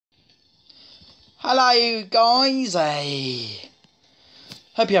Hello guys,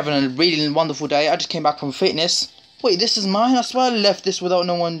 hope you're having a really wonderful day. I just came back from fitness. Wait, this is mine? I swear I left this without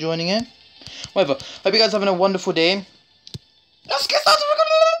no one joining in. Whatever, hope you guys are having a wonderful day. Let's get started.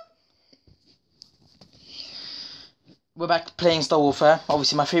 We're back playing Star Warfare,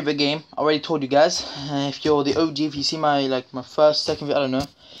 obviously my favourite game. I already told you guys, if you're the OG, if you see my first, second video, I don't know.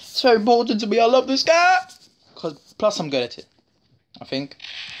 It's very important to me, I love this game. Plus I'm good at it, I think.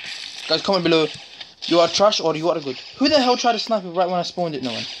 Guys, comment below. You are trash or you are good? Who the hell tried to snipe it right when I spawned it?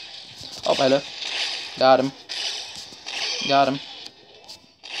 No one. Oh, hello. Got him. Got him.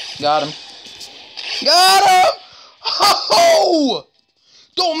 Got him. Got him! Oh!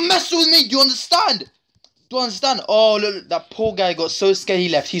 Don't mess with me, do you understand? Do you understand? Oh, look, that poor guy got so scared he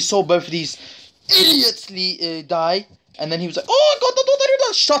left. He saw both of these idiots die. And then he was like, oh, God, don't do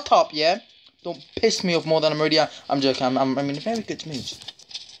that. Shut up, yeah? Don't piss me off more than I'm already. I'm joking. I'm in a very good mood.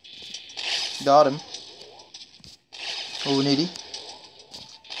 Got him. Oh, needy.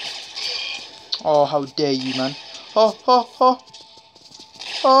 Oh, how dare you, man. Oh, oh, oh.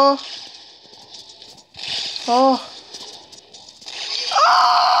 Oh. Oh.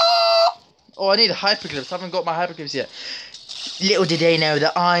 Ah! Oh, I need hyperclips. I haven't got my hyperclips yet. Little did they know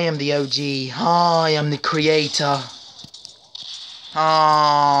that I am the OG. I am the creator.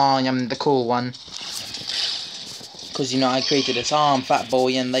 I am the cool one. Because, you know, I created this arm fat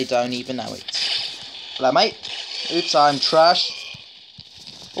boy and they don't even know it. Hello, mate. Oops, I'm trash.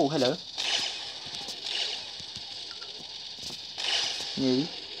 Oh, hello. Nearly.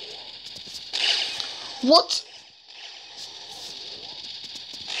 What?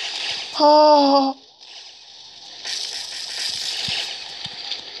 Oh.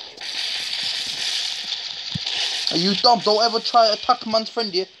 Are you dumb? Don't ever try to attack a man's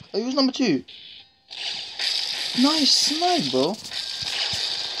friend here. Oh, who's number 2? Nice snipe, bro.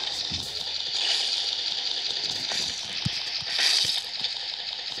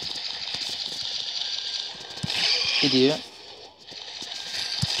 Idiot.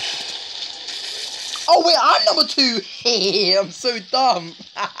 Oh wait, I'm number 2. Hey, I'm so dumb.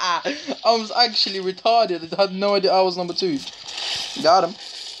 I was actually retarded. I had no idea I was number 2. Got him.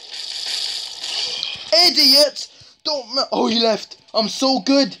 Idiot! Don't. Oh, he left. I'm so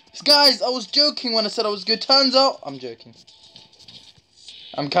good, guys. I was joking when I said I was good. Turns out I'm joking.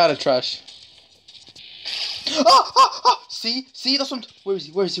 I'm kind of trash. Ah, ah, ah. See, that's what. Where is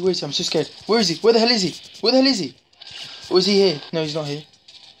he? Where is he? Where is he? I'm so scared. Where is he? Where the hell is he? Where the hell is he? Or is he here? No, he's not here.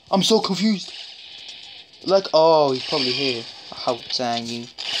 I'm so confused. Like, oh, he's probably here. How dare you,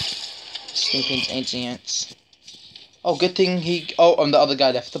 stupid idiots. Oh, good thing he. Oh, and the other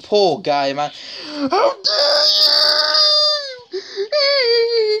guy left. The poor guy, man. How dare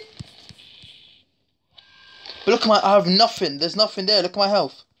you! But look at I have nothing. There's nothing there. Look at my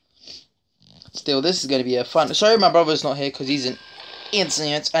health. Still, this is going to be a fun. Sorry, my brother's not here because he's an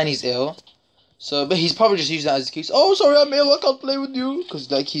idiot and he's ill. So, but he's probably just using that as an excuse. Oh, sorry, I'm ill. I can't play with you.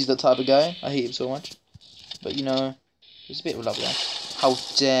 Because, like, he's the type of guy. I hate him so much. But, you know, he's a bit of a lovely guy. How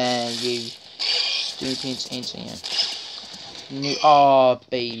dare you, stupid idiot. Oh,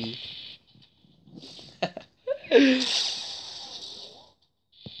 baby.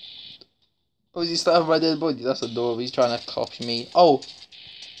 Oh, is he starting my dead body? That's adorable. He's trying to copy me. Oh.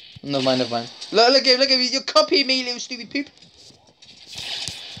 Never mind, never mind. Look at him. You're copying me, little stupid poop.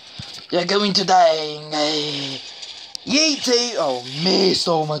 You're going to die. Yeetie. Oh, missed.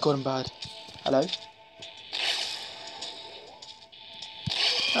 Oh my god, I'm bad. Hello?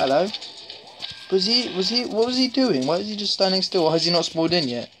 Hello? Was he, what was he doing? Why is he just standing still? Or has he not spawned in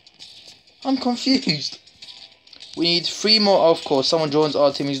yet? I'm confused. We need 3 more. Oh, of course, someone joins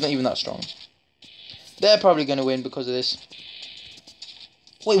our team. He's not even that strong. They're probably going to win because of this.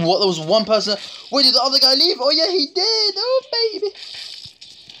 Wait, what? There was one person. Wait, did the other guy leave? Oh, yeah, he did. Oh, baby.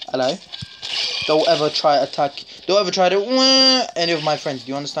 Hello? Don't ever try to attack. Don't ever try to any of my friends. Do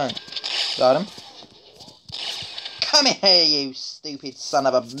you understand? Got him. Come here, you stupid son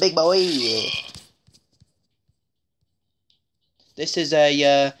of a big boy. This is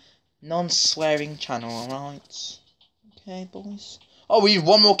a non-swearing channel, alright? Okay, boys. Oh, we need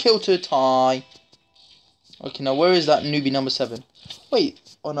 1 more kill to tie. Okay, now where is that newbie number 7? Wait.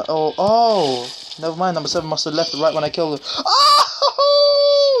 Oh, no. Oh. Never mind. Number 7 must have left right when I killed him. Oh!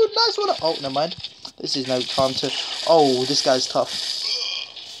 Nice one. Oh, never mind. This is no time to. Oh, this guy's tough.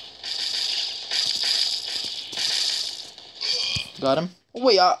 Got him. Oh,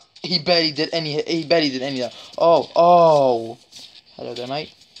 wait, he barely did any. He barely did any of that. Oh. Hello there,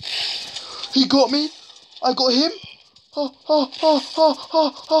 mate. He got me. I got him.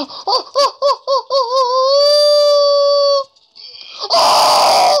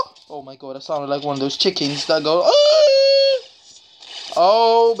 Oh Oh my god, I sounded like one of those chickens that go, oh,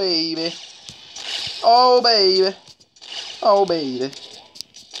 oh baby, oh baby, oh baby,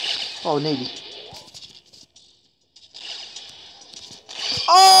 oh nearly.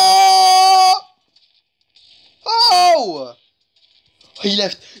 Oh! Oh! He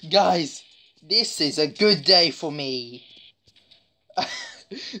left. Guys, this is a good day for me.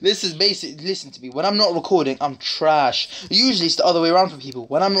 This is basic. Listen to me. When I'm not recording, I'm trash. Usually it's the other way around for people.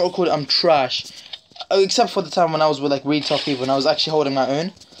 When I'm not recording, I'm trash. Except for the time when I was with like really tough people and I was actually holding my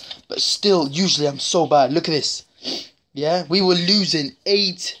own. But still, usually I'm so bad. Look at this. Yeah, we were losing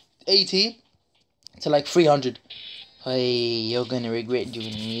 80 to like 300. Hey, you're gonna regret doing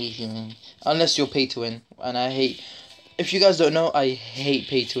anything. Unless you're pay to win. And I hate... If you guys don't know, I hate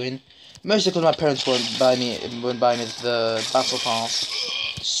pay to win. Mostly because my parents won't buy me the battle pass.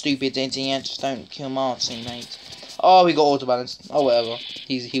 Stupid idiots, don't kill Martin, mate. Oh, we got auto balanced. Oh, whatever.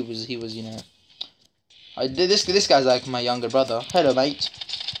 He was, you know. This guy's like my younger brother. Hello, mate.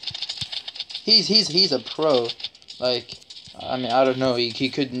 He's a pro. Like, I mean, I don't know. He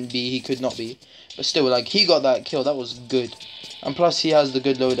could not be. But still, like, he got that kill. That was good. And plus, he has the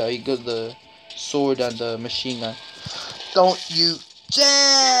good loadout. He got the sword and the machine gun. Don't you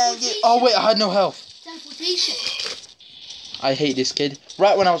dare! Oh wait, I had no health. Teleportation. I hate this kid.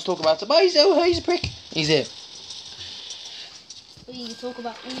 Right when I was talking about it, but he's a prick. He's here. What, you talk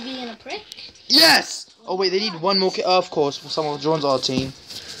about me being a prick? Yes! Oh wait, they need one more kill. Of course, someone joins our team.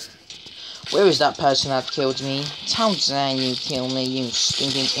 Where is that person that killed me? How dare you kill me, you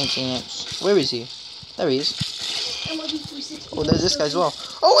stinking idiot. Where is he? There he is. Oh, there's this guy as well.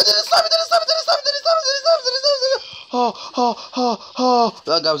 Oh, it didn't slam, it didn't slam, it didn't slam, it didn't slam, it didn't slam, it didn't slam, it didn't slam. Oh.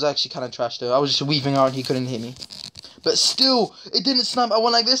 That guy was actually kind of trash though. I was just weaving out and he couldn't hit me. But still, it didn't slam. I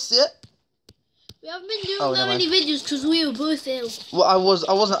went like this, yeah? We haven't been doing that many videos because we were both ill. Well, I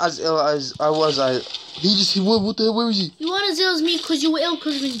wasn't as ill as I was. What the hell, where is he? You weren't as ill as me because you were ill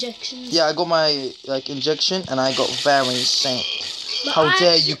because of injections. Yeah, I got my, like, injection and I got very sick. How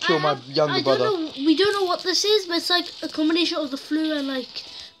dare you kill my younger brother? We don't know what this is, but it's like a combination of the flu and like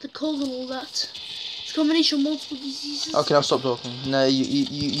the cold and all that. It's a combination of multiple diseases. Okay, now stop talking. No,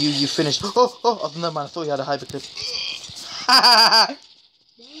 you finished. Oh, never mind. I thought you had a hyperclip.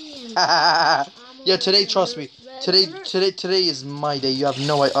 Damn. Yeah, today, trust me. Today is my day. You have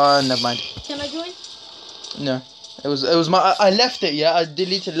no idea. Never mind. Can I join? No. It was my. I left it. Yeah, I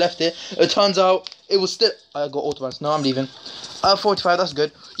deleted, left it. It turns out it was still. I got automatic. No, I'm leaving. 45. That's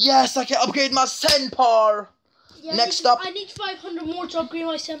good. Yes, I can upgrade my Senpar. Yeah, Next up. I need 500 more to upgrade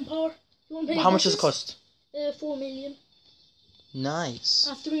my Senpar. How much does it cost? 4 million. Nice.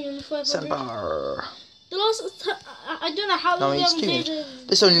 300, 500. Senpar. The last I don't know how long we haven't played.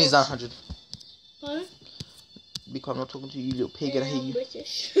 This only needs 900. Pardon? Because I'm not talking to you, little pig, and I hate you.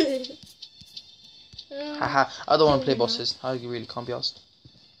 British. Haha, I don't want to play bosses. I really can't be asked.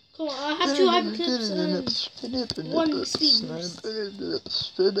 Come on, I have 2 hyperclips and 1 speed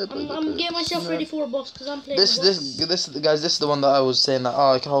boost. I'm getting myself ready for a boss because I'm playing This guys, this is the one that I was saying that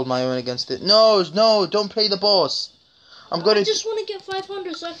I can hold my own against it. No, don't play the boss. I just want to get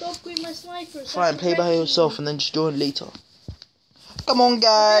 500 so I can upgrade my sniper. Fine, play by yourself and then just join later. Come on,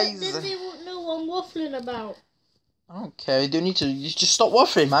 guys. Then they won't know what I'm waffling about. I don't care. You don't need to. You just stop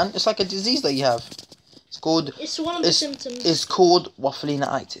waffling, man. It's like a disease that you have. It's called. It's one of the symptoms. It's called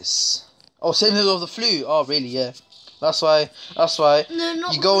wafflinaitis. Oh, symptoms of the flu. Oh, really? Yeah. That's why. No,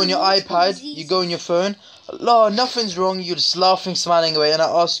 not you go on your iPad. Disease. You go on your phone. No, nothing's wrong. You're just laughing, smiling away, and I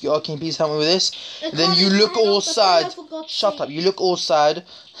ask you, "Oh, can you please help me with this?" Then you look all sad. Shut up. You look all sad.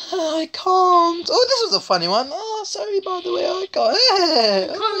 I can't. Oh, this was a funny one. Oh, sorry, by the way, I can't.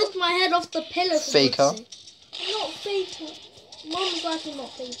 I can't lift my head off the pillow. Faker. I'm not faker. Mum's like I'm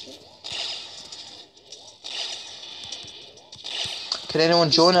not faker. Can anyone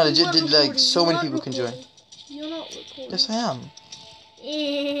join? I legit did like so many people can join. You're not recording. Yes, I am.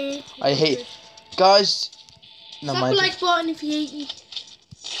 I hate guys. No, slap a like button if you hate me.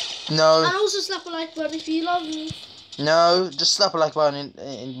 No. And also slap a like button if you love me. No, just slap a like button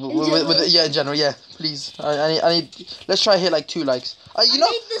with yeah, in general, yeah, please. I need. Let's try hit like 2 likes. You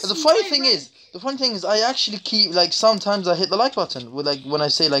know, the funny thing is, I actually keep like sometimes I hit the like button with like when I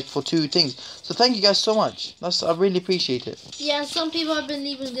say like for 2 things. So thank you guys so much. I really appreciate it. Yeah, some people have been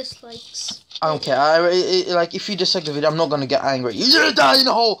leaving dislikes. I don't care. Like if you dislike the video, I'm not gonna get angry. You're gonna die in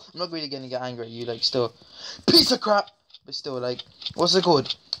a hole. I'm not really gonna get angry at you. Like still, piece of crap. But still, like, what's it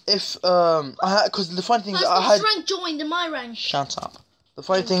called? If because the funny thing is I had rank joined in my rank. Shut up. The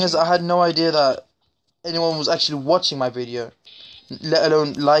funny thing is I had no idea that anyone was actually watching my video, let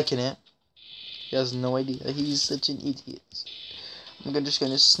alone liking it. He has no idea. He's such an idiot. I'm just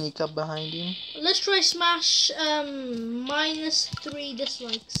gonna sneak up behind him. Let's try smash -3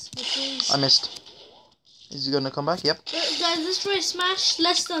 dislikes, which means I missed. Is he gonna come back? Yep. guys, let's try smash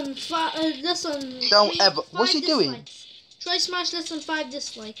less than Don't ever. What's he doing? Try smash less than 5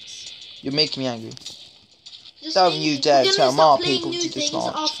 dislikes. You're making me angry. Just Don't you dare tell my people new to things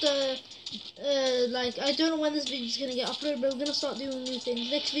dislike. after like I don't know when this video is gonna get uploaded, but we're gonna start doing new things.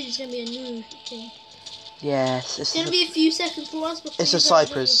 Next video is gonna be a new thing. Yes, It's gonna be a few seconds for us before it's a you guys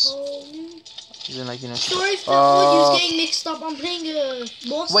cypress. know the whole new- Isn't like, you know. Sorry if the audio's getting mixed up. I'm playing a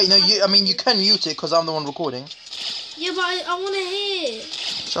boss. Wait, no, I mean, you can mute it because I'm the one recording. Yeah, but I wanna hear.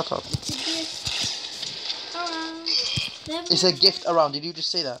 Shut up. It's a gift. Around. It's a gift around. Did you just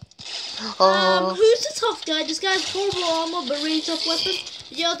say that? Who's the tough guy? This guy has horrible armor but really tough weapon.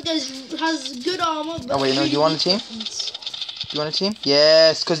 The other guy has good armor but wait, no, really do you want a weak team? weapons. Do you want a team?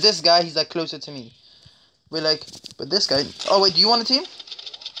 Yes, because this guy, he's like closer to me. We're like, but this guy. Oh wait, do you want a team?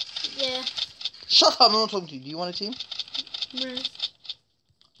 Yeah. Shut up! I'm not talking to you. Do you want a team? No.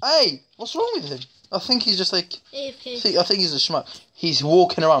 Hey, what's wrong with him? I think he's just like. AFK. I think he's a schmuck. He's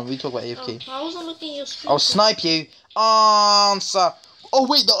walking around. We talk about AFK. Oh, I wasn't looking at your stream. I'll snipe you. Answer. Oh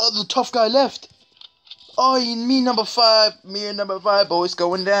wait, the tough guy left. Oh, me number 5. Me and number 5, boys,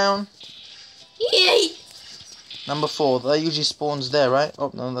 going down. Yay! Number 4. That usually spawns there, right?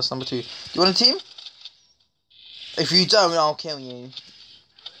 Oh no, that's number 2. Do you want a team? If you don't, I'll kill you. Do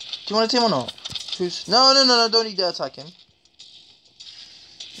you want a team or not? Who's? No, don't you dare attack him.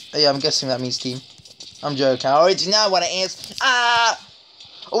 Oh, yeah, I'm guessing that means team. I'm joking. I already know what it is. Ah!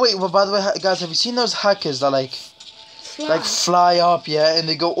 Oh wait, well, by the way, guys, have you seen those hackers that like fly up, yeah, and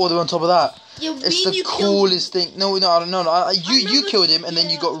they go all the way on top of that? Yeah, it's the coolest thing. No, I don't know. You killed him, and then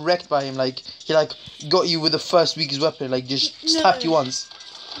you got wrecked by him. Like he like got you with the first weakest weapon. Like just tapped you once.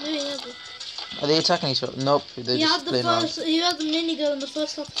 No, he hasn't. Are they attacking each other? Nope. They're just playing around. He had the minigun in the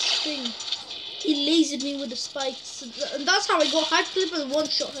first half of the thing. He lasered me with the spikes, and that's how I got hype clip and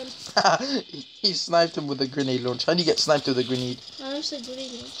one-shot him. He sniped him with a grenade launch. How do you get sniped with a grenade? I never said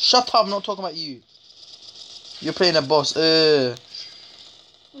grenade launch. Shut up! I'm not talking about you. You're playing a boss. I'm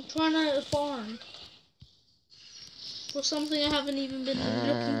trying to farm for something I haven't even been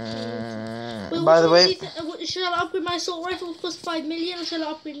looking for. Wait, by the way, should I upgrade my assault rifle, which costs 5 million, or should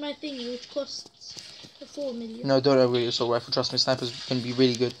I upgrade my thingy, which costs 4 million? No, don't upgrade your assault rifle. Trust me, sniper's gonna be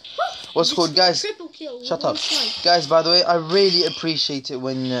really good. What's it called, guys? Triple kill. Shut up, guys. By the way, I really appreciate it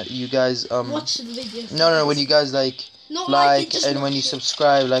when you guys watch the video. No, when you guys like it, and when you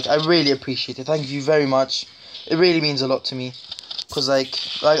subscribe. Like, I really appreciate it. Thank you very much. It really means a lot to me. Cause like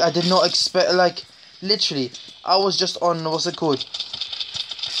I did not expect, like, literally, I was just on, what's it called?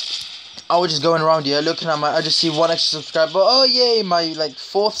 I was just going around here looking at I just see 1 extra subscriber. Oh yay, my like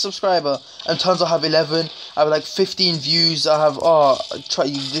 4th subscriber. And turns out I have 11. I have like 15 views. I have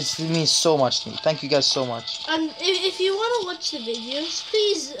this means so much to me. Thank you guys so much. And if you wanna watch the videos,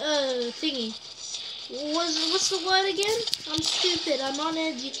 please thingy. What's the word again? I'm stupid. I'm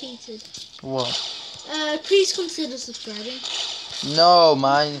uneducated. What? Please consider subscribing. No,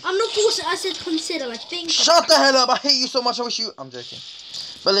 man. I'm not forcing. I said consider. Like think. Shut the hell up! I hate you so much. I wish you. I'm joking.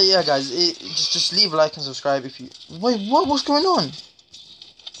 But like, yeah, guys, just leave a like and subscribe if you. Wait, what's going on?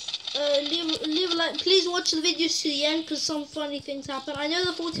 Leave a like. Please watch the videos to the end because some funny things happen. I know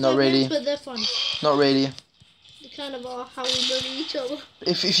they're 45 Not really. minutes, but they're funny. Not really. They kind of are how we murder each other.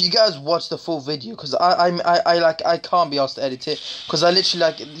 If you guys watch the full video, because I can't be asked to edit it, because I literally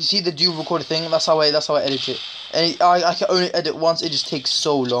like, you see the do record thing. That's how I edit it, and I can only edit once. It just takes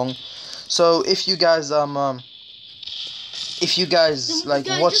so long. So if you guys like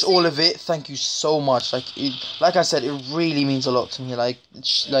watch all of it, thank you so much. Like I said, it really means a lot to me. Like and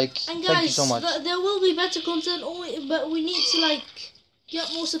guys, thank you so much. There will be better content, but we need to like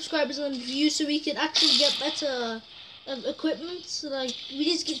get more subscribers and views so we can actually get better equipment. So, like we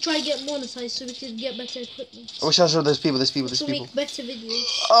need to try and get monetized so we can get better equipment. I wish I showed there's people. So make better videos.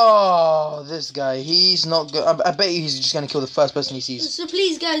 Oh, this guy, he's not good. I bet you he's just gonna kill the first person he sees. So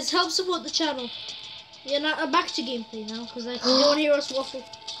please, guys, help support the channel. Yeah, now back to gameplay now, because I don't want to hear us waffle.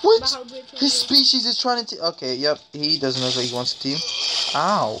 What? His species is trying to... Okay, yep, he doesn't know what he wants to team.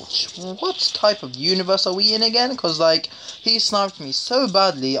 Ouch. What type of universe are we in again? Because, like, he sniped me so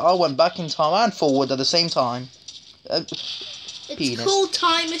badly, I went back in time and forward at the same time. It's called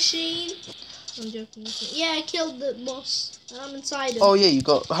Time Machine. I'm joking. Yeah, I killed the boss. And I'm inside him. Oh, yeah, you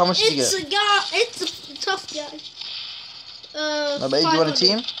got... How much did you get? It's a tough guy. I bet you want a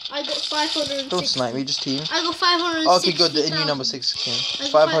team? I got 560. Don't snipe me, just team. I got 560. Okay, good. The new number 6 team.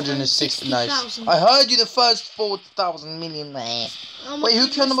 560. Nice. I heard you the first 4,000 million. Wait, who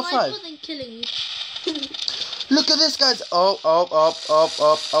killed number 5? Than killing you. Look at this, guys. Oh.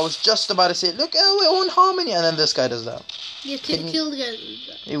 I was just about to say, look, we're all in harmony. And then this guy does that. Yeah, kill the guy.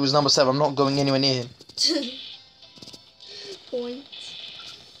 He was number 7. I'm not going anywhere near him. Point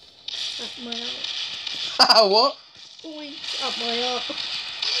at my eye. What? Point at my eye.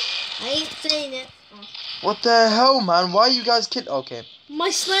 I ain't saying it. Oh. What the hell, man? Why you guys kill? Okay.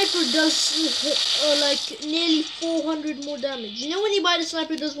 My sniper does like nearly 400 more damage. You know when you buy the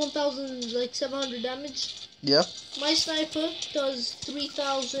sniper, it does 1,700 damage. Yeah. My sniper does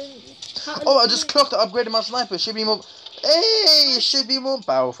 3,000. Oh, I just clocked. I upgraded my sniper. It should be more. Hey, it should be more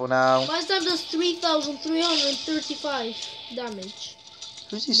powerful now. My sniper does 3,335 damage.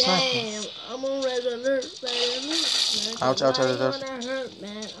 Who's he sniping? Damn, I'm on red alert. Ouch. Why gotta hurt,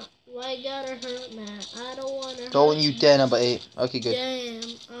 man? Why gotta hurt, man? I don't wanna. Don't you dare, number 8. Okay, good. Damn,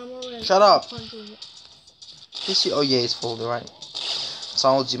 I'm on red. Shut up. Oh yeah, it's full, right?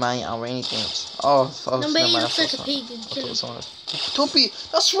 Told you, man. Or anything. Oh, number 8 looks like a pig and kill him. Don't be.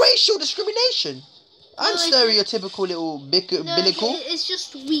 That's racial discrimination. I'm stereotypical little biblical. It's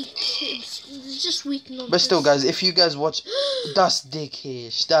just weak. It's just weak nonsense. But still, guys, if you guys watch, that's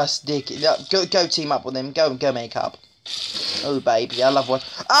dickish. That's dick. Go team up with them. Go make up. Oh baby, I love what.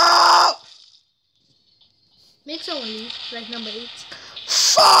 Ah! Make someone leave, like number 8.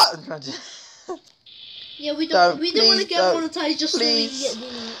 Fuck! Yeah, we don't want to get monetized just so we can get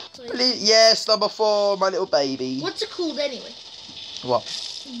demonetized. Please, yes, number 4, my little baby. What's it called anyway? What?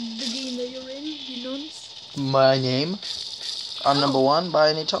 The game that you're in, you know? My name. I'm number 1 by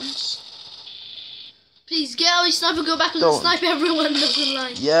any chance. Please get out of your sniper, go back and snipe everyone that's in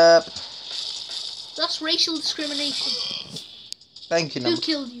line. Yep. That's racial discrimination. Thank you, Who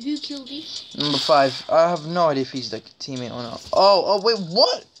killed you? Number 5. I have no idea if he's like a teammate or not. Oh, wait,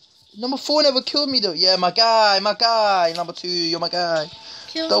 what? Number 4 never killed me though. Yeah, my guy. Number 2, you're my guy.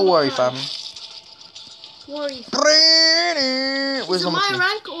 Don't worry, fam. Worry. Where's is it my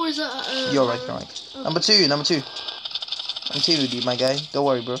rank or is it your rank? Okay. Number 2. I'm teaming you, my guy. Don't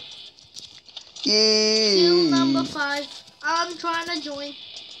worry, bro. Yeah. Kill number 5. I'm trying to join.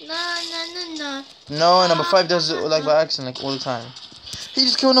 No. No, number 5 does it like by accident, like all the time. He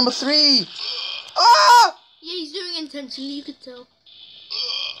just killed number 3. Ah! Yeah, he's doing it intentionally. You could tell.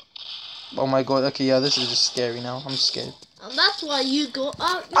 Oh my god. Okay, yeah, this is just scary now. I'm scared. And that's why you go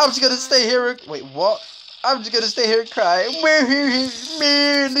up. I'm just gonna stay here. Wait, what? I'm just gonna stay here and cry.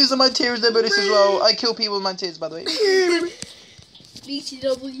 Man, these are my tears. They're British as well. I kill people with my tears, by the way.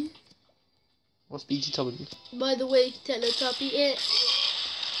 BTW. What's BTW? By the way, Teletubby it.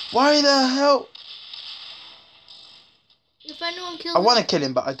 Why the hell? If anyone kills I want to kill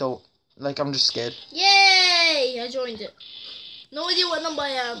him, but I don't. Like, I'm just scared. Yay! I joined it. No idea what number I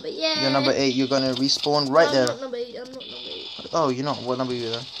am, but yeah. You're number 8. You're gonna respawn right there. I'm not number 8. I'm not number 8. Oh, you're not. What number are you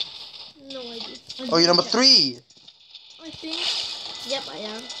then? No idea. Oh, you're number 3. I think. Yep, I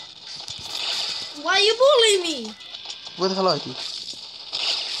am. Why are you bullying me? Where the hell are you?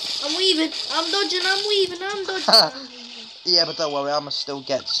 I'm weaving. I'm dodging. I'm weaving. I'm dodging. Yeah, but don't worry. I'ma still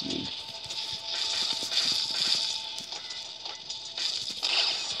get you.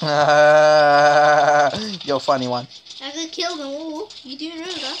 You're a funny one. I could kill them all. You do know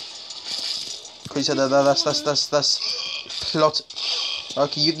that. Chris, that's plot.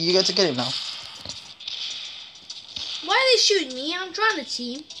 Okay, you get to get him now. Why are they shooting me? I'm trying to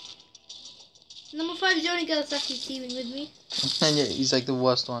team. Number 5 is the only guy that's actually teaming with me. And yeah, he's like the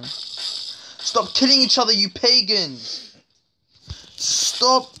worst one. Stop killing each other, you pagans!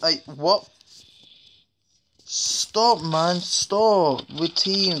 Stop! What? Stop, man. Stop. We're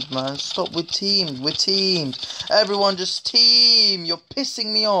teams, man. Stop. We're teams. We're teams. Everyone just team. You're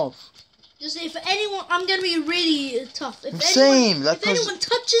pissing me off. Just if anyone, I'm gonna be really tough. If Same. If anyone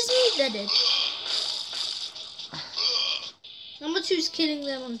touches me, they're dead. Number 2's killing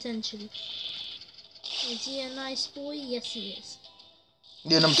them intentionally. Is he a nice boy? Yes, he is.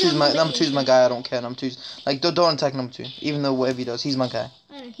 Yeah, number two's my guy. I don't care. Number 2's like don't attack number 2. Even though whatever he does, he's my guy.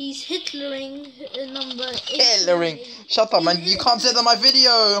 I know, he's Hitlering number 8. Hitlering. Shut up, man. You can't say that on my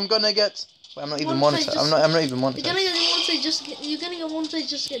video. I'm gonna get. Wait, I'm not even monetized. I'm not even monetized. You're gonna get monetized. You're gonna get monetized.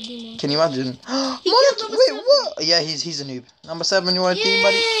 Just get demonetized. Can you imagine? Wait, what? Yeah, he's a noob. Number 7, you want a team,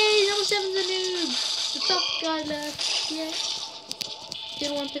 buddy? Yay! Number 7's a noob. The top guy left. Yeah.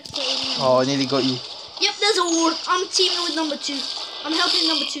 Didn't want to pick that. Oh, I nearly got you. Yep, there's a war. I'm teaming with number 2. I'm helping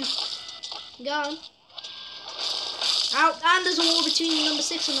number 2. Gone. Out, and there's a war between number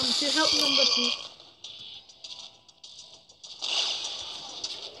 6 and number 2. Help number 2.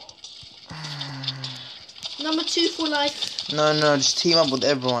 Number 2 for life. No, just team up with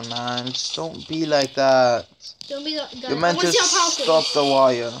everyone, man. Just don't be like that. Don't be that guy. You're meant to stop the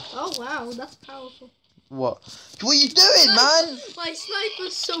wire. Oh wow, that's powerful. What? What are you doing, man? My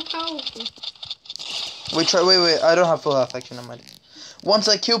sniper's so powerful. Wait. I don't have full health, actually, no mind. Once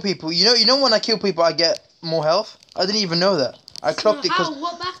I kill people, you know when I kill people, I get more health? I didn't even know that. I clocked it because...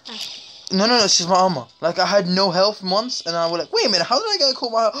 What backpack? No, it's just my armor. Like, I had no health once, and I was like, wait a minute, how did I get a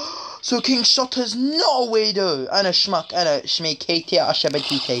call my... So King Shotter's not a weirdo. And a schmuck, and a schmeekate, a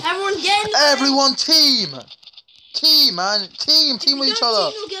shabbatite. Everyone get in. Everyone team! Team, man. Team with each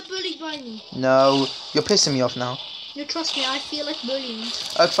other. You'll get bullied by me. No, you're pissing me off now. No, trust me, I feel like bullying.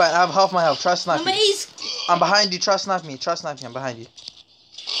 Okay, fine, I have half my health. Try to snipe me. I'm behind you, try to snipe me. I'm behind you.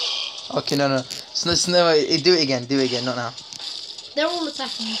 Okay, no. Do it again, not now. They're all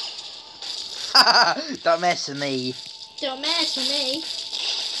attacking me. Don't mess with me.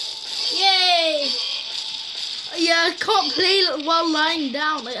 Yay! Yeah, I can't play while lying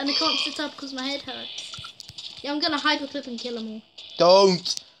down, and I can't sit up because my head hurts. Yeah, I'm gonna hyperclip and kill them all.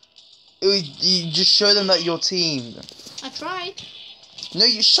 Don't! You just show them that you're team. I tried. No,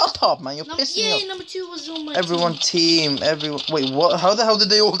 you shut up, man. You're pissing me off. Yeah, number 2 was on my team. Wait, what? How the hell did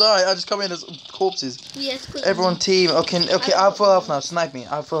they all die? I just come in as corpses. Yes, everyone team. Okay, I have full health now. Snipe me.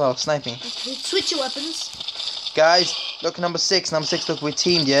 I have full health. Snipe me. Okay, switch your weapons. Guys, look, number 6, look, we're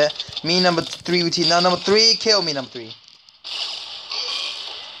teamed, yeah? Me, number 3, we teamed. Now, number 3, kill me, number 3.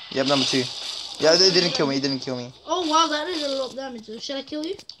 Yep, number 2. Yeah, it didn't kill me, Oh, wow, that is a lot of damage. Should I kill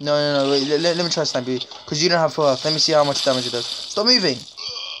you? No, wait, let me try to snipe you. Because you don't have full health. Let me see how much damage it does. Stop moving.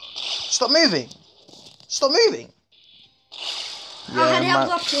 Yeah,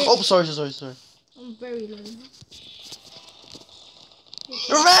 oh, sorry. I'm very low.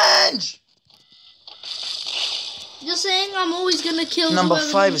 Revenge! Just saying, I'm always gonna kill. Number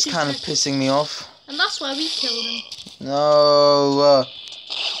 5 is kind of pissing me off. And that's why we killed him. No.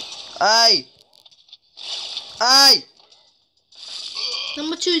 Hey!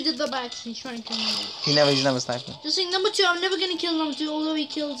 Number 2 did the backs. He's trying to kill me. He's never sniped me. Just saying, number 2, I'm never gonna kill number 2, although he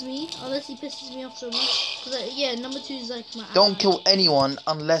kills me, unless he pisses me off so much. Cause yeah, number 2 is like my. Don't kill anyone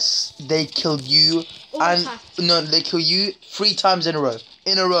unless they kill you. No, they kill you 3 times in a row.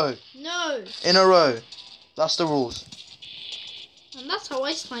 No. In a row. That's the rules. And that's how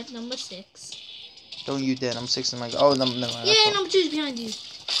I snipe number 6. Don't you dare! I'm 6 in my. Oh no. Yeah, number 2 is behind you.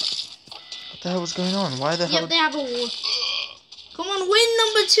 What the hell was going on? Why the hell? Yep, they have a wall. Come on, win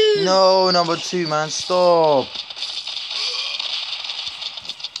number 2. No, number 2, man, stop.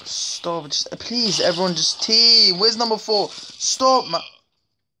 Just please, everyone, just team. Where's number 4? Stop, man.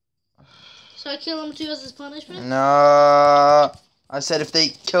 So I kill number 2 as his punishment? Nah. I said if they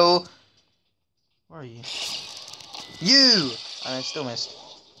kill. Where are you? You. And I still missed.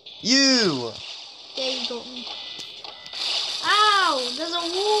 You. Yeah, you got me. Ow! There's a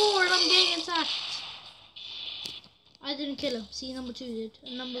war and I'm getting attacked. I didn't kill him. See, number 2 did.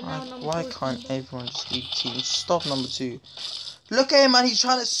 And number why can't everyone just be team? Stop, number 2. Look at him, man. He's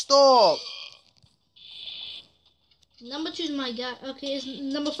trying to stop. Number 2 is my guy. Okay,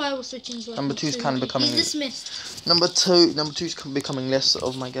 number 5 was switching as well. Number 2 is kind of becoming. He's dismissed. Number 2 is becoming less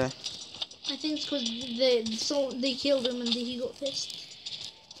of my guy. I think it's because they killed him and he got pissed.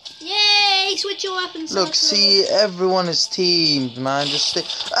 Yay! Switch your weapons. Look, see, everyone is teamed, man. Just stay.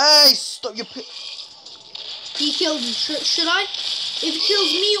 Hey, stop your. He killed you. Should I? If he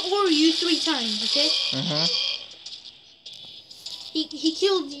kills me or you 3 times, okay? He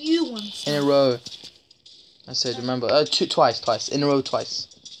killed you once. In a row. I said, remember? Twice. In a row, twice.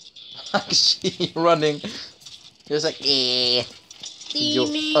 Actually, running. He was like, eh.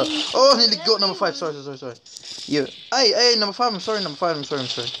 Oh, nearly got number 5. Sorry. You. Hey, number 5. I'm sorry. Number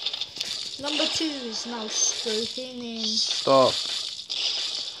 2 is now stroking in. Stop.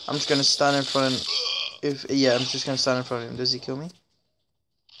 I'm just gonna stand in front. I'm just gonna stand in front of him. Does he kill me?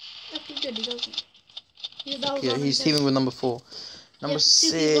 Okay, good. He doesn't. Yeah, he's teaming with number 4. Number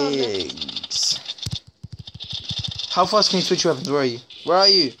 6. How fast can you switch weapons? Where are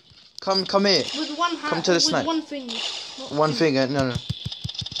you? Come here. With one hand. Come to the snipe. With one finger. One finger. No.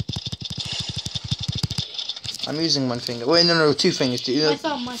 I'm using one finger. Wait, no. 2 fingers. My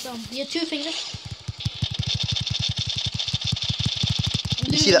thumb. Yeah, 2 fingers.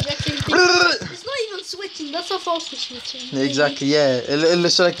 You see that? It's not even switching. That's how fast it's switching. Yeah, exactly. Yeah. It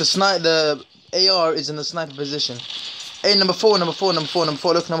looks like the AR is in the sniper position. Hey, number 4. Look,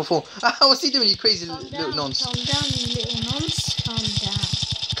 number 4. What's he doing? You crazy little nonce. Calm down, you little nonce.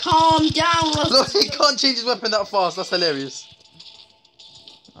 Calm down. Look, he can't change his weapon that fast. That's hilarious.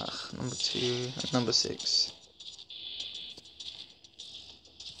 Number 2, number 6.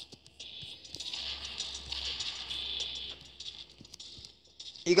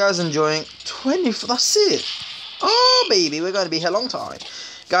 You guys enjoying? 24. That's it. Oh, baby, we're going to be here a long time.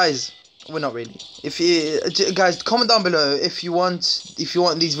 Guys, Well, not really. If you guys comment down below if you want these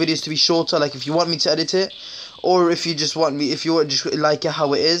videos to be shorter, like if you want me to edit it, or if you just want me, if you want just like it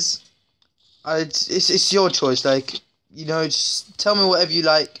how it is. It's your choice. Like, you know, just tell me whatever you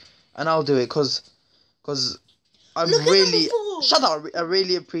like, and I'll do it. Cause I'm really shut up. I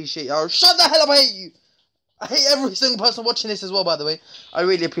really appreciate. Oh, shut the hell up! I hate you. I hate every single person watching this as well. By the way, I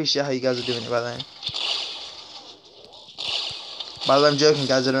really appreciate how you guys are doing it. By the way. By the way, I'm joking,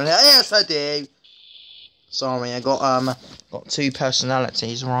 guys. I don't. Yes, I do. Sorry, I got 2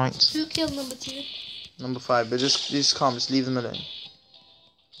 personalities, right? Who killed number 2? Number 5, but just calm. Just leave them alone.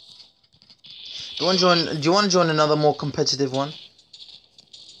 Do you want to join another more competitive one?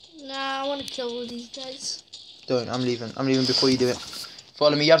 Nah, I want to kill all these guys. Don't. I'm leaving. I'm leaving before you do it.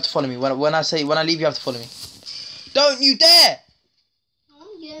 Follow me. You have to follow me. When I leave, you have to follow me. Don't you dare!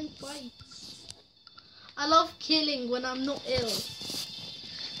 I'm getting fights. I love killing when I'm not ill.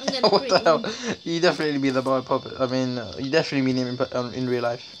 I'm getting What the hell? You definitely be the boy puppet. I mean, you definitely mean him in real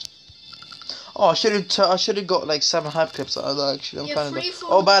life. Oh, I should have got like 7 hype clips. Actually, I'm kind of.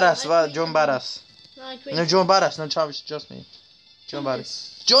 Oh, badass! Join badass. No, join badass. No chance. Just me. Join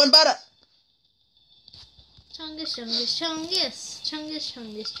badass. Join badass. Chungus, chungus, chungus, chungus,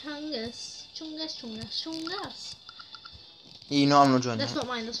 chungus, chungus, chungus, chungus, chungus. You know I'm not joining. That's not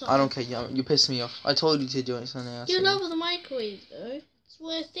mine. That's not. I don't care. You're pissing me off. I told you to join something else. You love the microwave though. It's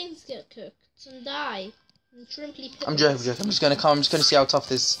where things get cooked and die. And shrimply pickles. I'm joking. I'm just gonna come. I'm just gonna see how tough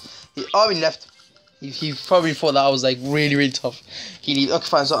this. He left. He probably thought that I was like really tough. Okay,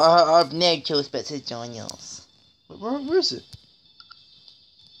 fine. So I've no choice but to join yours. Where is it?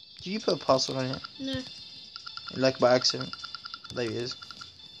 Did you put a password on it? No. Like by accident. There he is.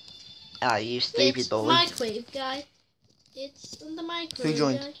 Ah, you stupid boy. It's microwave guy. It's on the microwave. Who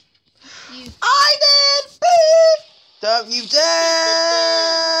joined? Guy. You. I did. Beep. Don't you dare!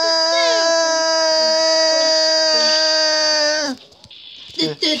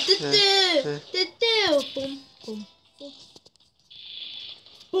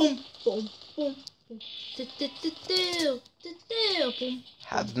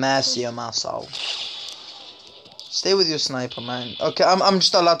 Have mercy on my soul. Stay with your sniper, man. Okay, I'm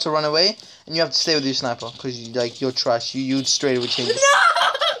just allowed to run away, and you have to stay with your sniper, because you're trash. You'd straight away change it. No!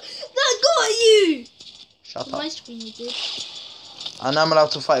 That got you! Shut up. My screen you did. And I'm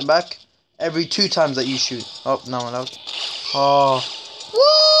allowed to fight back every 2 times that you shoot. Oh, no, I'm allowed. Oh.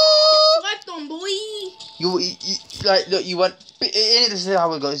 What? Get swiped on, boy! You like, look, you went. This is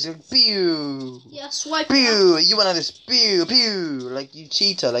how it goes. It's like, pew. Yeah, swipe. Pew. You went on this. Pew, pew. Like, you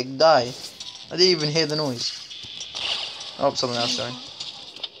cheater. Like, die. I didn't even hear the noise. Oh, someone else joined.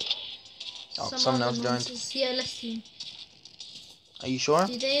 Oh, someone else joined. Yeah, let's see. Are you sure?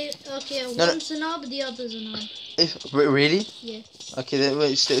 Did they? Okay, no, one's an knob, the other's a knob. Really? Yeah. Okay,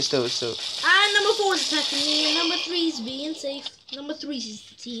 wait, still. And number 4 is attacking me, and number 3 is being safe. Number 3 is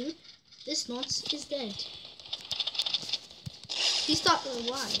the team. This nonce is dead. He started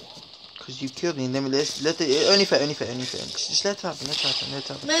why? Because you killed me, and then let it only fair. Just let it happen.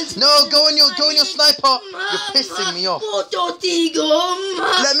 No, go on your sniper. You're pissing me off.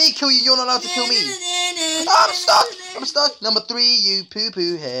 Let me kill you. You're not allowed to kill me. Oh, I'm stuck. Number 3, you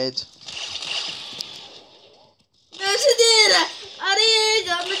poo head.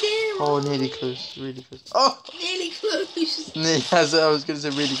 Oh, nearly close. Really close. Oh, nearly close. I was gonna say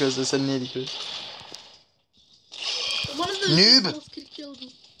really close. I said nearly close. One of those noob. Could kill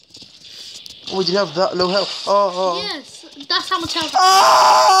me. Oh, did you have that low health? Oh. Yes, that's how much health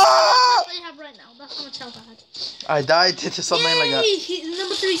I have right now. That's how much health I had. I died to something like that.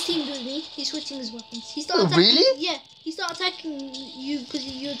 Number 3's teamed with me. He's switching his weapons. He started attacking, really? Yeah, he started attacking you because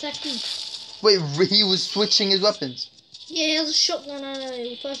you attacked me. Wait, he was switching his weapons? Yeah, he has a shotgun and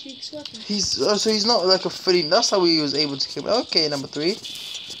a first week's weapon. So he's not like a fully. That's how he was able to kill me. Okay, number 3.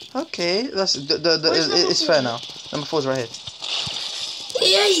 Okay, that's it's fair now. Number 4's right here.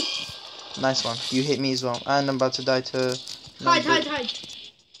 Yay! Nice one. You hit me as well, and I'm about to die to. Hide.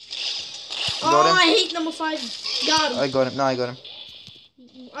 Oh, I hate number 5. Got him. I got him. No, I got him.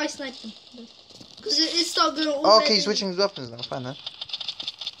 I sniped him. Because it started going all okay, he's switching his weapons now. Fine, man.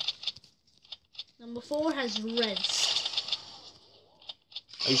 Number 4 has reds.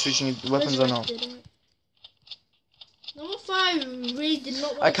 Are you switching his weapons or no? Number 5 really did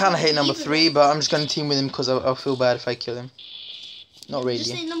not want I kind of hate number 3, but I'm just going to team with him because I'll feel bad if I kill him. Not really.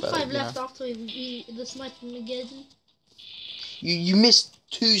 Just say number 5 left after the sniping again. You missed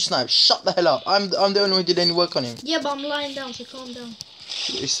 2 snipes. Shut the hell up. I'm the only one who did any work on him. Yeah, but I'm lying down, so calm down.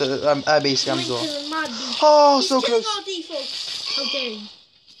 It's I basically I'm so. Oh, so close. How dare you?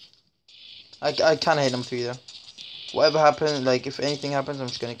 I kind of hate number 3 though. Whatever happens, like if anything happens, I'm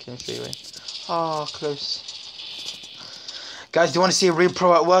just gonna kill him straight away. Ah, close. Guys, do you want to see a real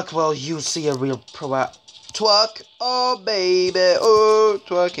pro at work? Well, you'll see a real pro at twerk. Oh, baby. Oh,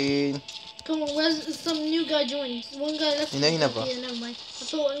 twerking. Come on, where's some new guy joined? One guy left. You know he never. Yeah, never mind. I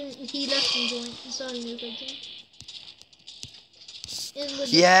thought he left and joined. So a new guy joined.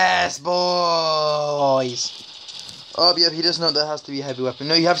 Yes, boys. Oh, yeah, he doesn't know that has to be a heavy weapon.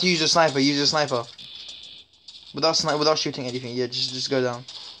 No, you have to use a sniper. Use a sniper. Without shooting anything. Yeah, just go down.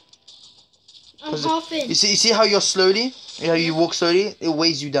 I'm half in. You see how you're slowly? How you walk slowly? It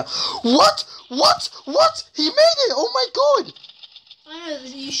weighs you down. What? What? He made it! Oh my god! I know,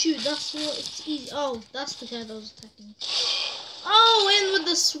 you shoot. That's what it's easy. Oh, that's the guy that was attacking. Oh, in with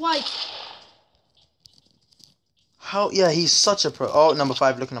the swipe. How? Yeah, he's such a pro. Oh, number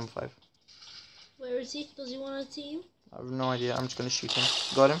 5. Look at number 5. Where is he? Does he want to team? I have no idea. I'm just gonna shoot him.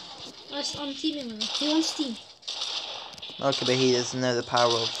 Got him? I'm teaming with him. He wants team. Okay, but he doesn't know the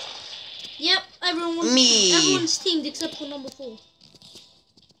power of... Yep, everyone wants me. Everyone's teamed except for number 4.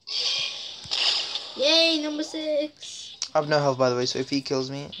 Yay, number 6. I have no health, by the way, so if he kills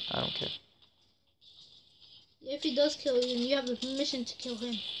me, I don't care. If he does kill you, then you have the permission to kill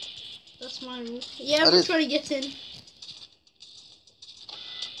him. That's my rule. Yeah, I'm trying to get in.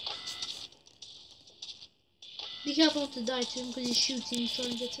 Be careful not to die to him because he's shooting, he's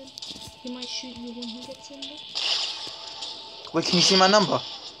trying to get in. He might shoot you when he gets in there. Wait, can you see my number?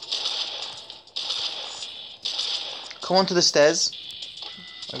 Come on to the stairs.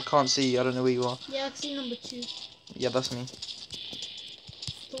 I can't see you, I don't know where you are. Yeah, I can see number 2. Yeah, that's me.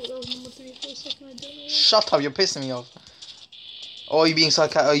 Thought that was number 3 for a second, I don't know. Shut up, you're pissing me off. Oh, are you being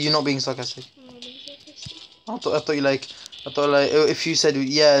sarcastic? Are you not being sarcastic? I'm not being sarcastic. I thought you like, if you said,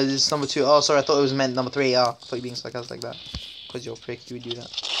 yeah, it's number 2. Oh, sorry, I thought it was meant number 3. I thought you were being sarcastic like that. Because you're a prick, you would do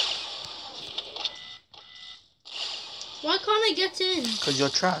that. Why can't I get in? Because you're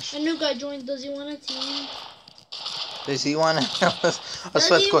trash. A new guy joined. Does he want a team? Does he want to? I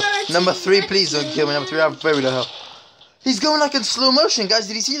swear to God. Number 3, please don't kill me. Number 3, I have very low health. He's going like in slow motion, guys.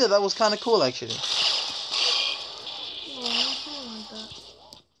 Did you see that? That was kind of cool, actually. Oh, I don't like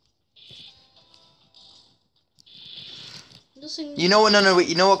that. You know what? No, wait.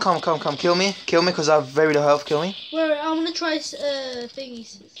 You know what? Come. Kill me, because I have very low health. Kill me. Wait, I'm gonna try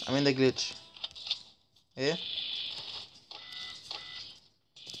thingies. I'm in the glitch. Yeah.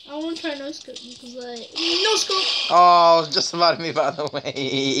 I want to try no scope because no scope. Oh, I was just about to move out of the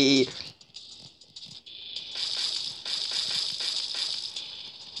way.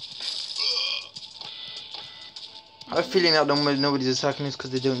 I have a feeling that nobody's attacking us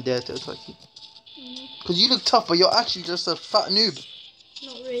because they don't dare to attack you. Because you look tough, but you're actually just a fat noob.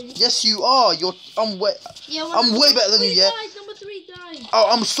 Not really. Yes, you are. I'm way better than you. Yeah. Number 3 died. Oh,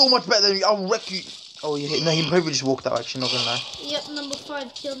 I'm so much better than you. I'll wreck you. Oh, yeah. No, he probably just walked out. Actually, not gonna lie. Yep, number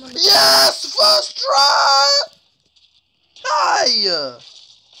 5 killed number 2. Yes, first try. Hi.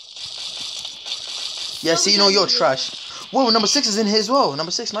 Yeah, see, you're trash. Whoa, number 6 is in here as well.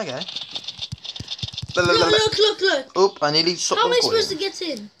 Number 6, my guy. Look. Oop, I nearly stopped. How am I supposed to get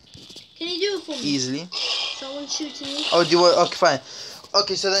in? Can you do it for me? Easily. Someone's shooting me. Oh, do you want? Okay, fine.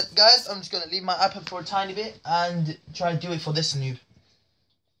 Okay, so then, guys, I'm just gonna leave my iPad for a tiny bit and try to do it for this noob.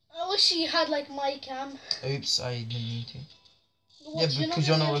 I wish you had like my cam. Oops, I didn't mean to. What, Yeah, because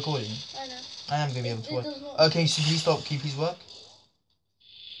you're not recording. I know. I am gonna be able to work. Not... Okay, so please stop. Can you please work?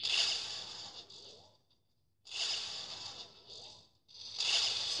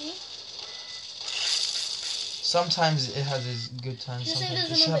 See? Sometimes it has its good times. Sometimes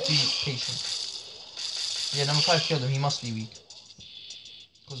you should have to be patient. Yeah, number 5 killed him. He must be weak.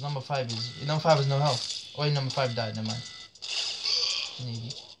 Because number 5 is no health. Oh, wait, number 5 died. Never mind.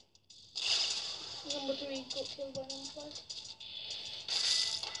 Maybe. Number 3 got killed by number 5.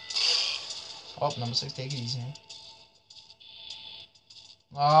 Oh, number 6, take it easy.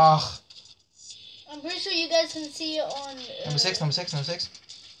 Ah. I'm pretty sure you guys can see it on. Number 6.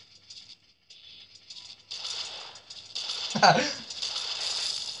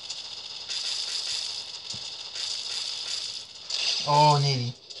 Oh,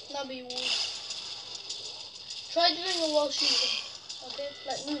 nearly. That'd be weird. Try doing it while shooting. Okay?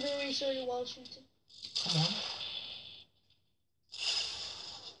 Like moving really slowly while shooting. Come on.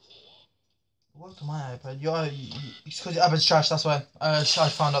 Work to my iPad. It's because your iPad's trash, that's why. I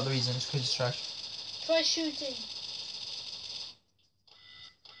found out the reason. It's because it's trash. Try shooting.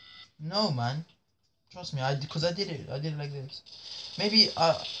 No, man. Trust me, because I did it like this. Maybe,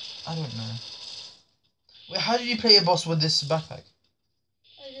 I don't know. Wait, how did you play a boss with this backpack?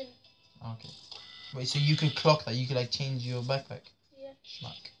 I didn't. Okay. Wait, so you could clock that? You could like change your backpack? Yeah.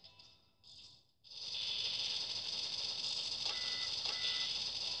 Schmuck.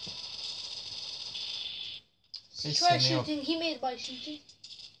 He tried shooting. He made it by shooting.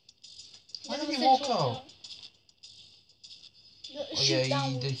 Why did he walk out? No, Oh yeah,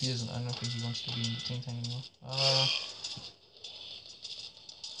 he doesn't. I don't think he wants to be in the team thing anymore.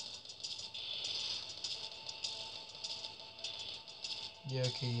 Yeah,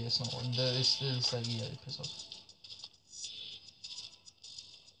 okay, yeah, it's not one. It's like, yeah, piss off.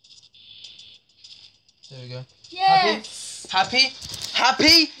 There we go. Yes! Happy?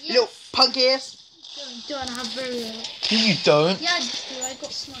 Happy? Yes. Little punk ass? Don't have very little. You don't? Yeah, I just do. I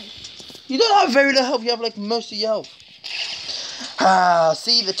got sniped. You don't have very little health. You have like most of your health. Ah,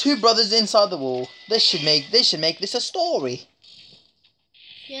 see the two brothers inside the wall. They should make this a story.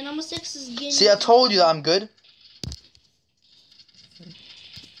 Yeah, number 6 is getting. See, I told you that I'm good.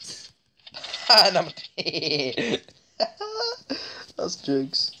 Number that's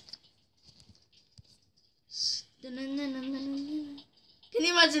jokes. Can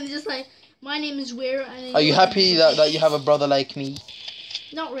you imagine just like, my name is Where? And are you happy that you have a brother like me?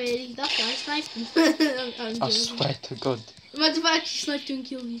 Not really. That guy sniped him. I swear to God. Imagine if I actually sniped you and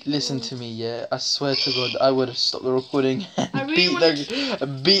killed you. Listen to me, yeah. I swear to God, I would have stopped the recording and really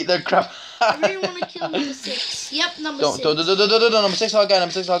beat the crap. I really want to kill number 6. Yep, number 6. Don't. Number 6 hard guy.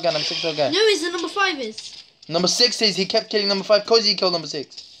 Number 6 hard guy. Number 6 hard guy. No, it's the number 5 is. Number 6 is he kept killing number 5 because he killed number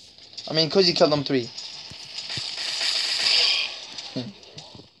 6. I mean, because he killed number 3.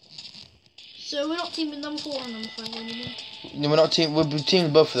 So we're not teaming number 4 and number 5 anymore. No, we're not team. We're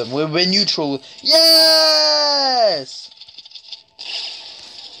teaming both of them. We're neutral. Yes.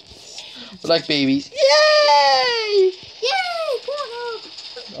 We're like babies. Yay! Yay!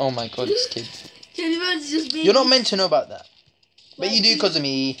 Pornhub! Oh my God, this kid. Can you imagine just being? You're not meant to know about that, but like you do because of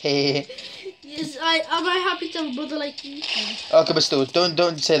me. Yes, am I happy to have a brother like you? Okay, but still,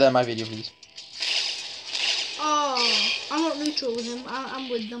 don't say that in my video, please. Oh, I'm not neutral with him. I'm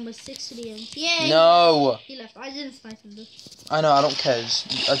with number 6 to the end. Yay! No. He left. I didn't snipe him though. I know. I don't care.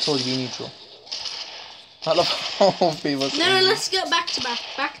 I told you be neutral. I love how people. No, let's go back to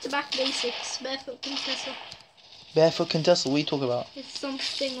back basics. Barefoot Contessa. Barefoot Contessa. What are you talking about? It's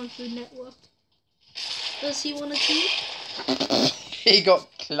something on Food Network. Does he want to team? He got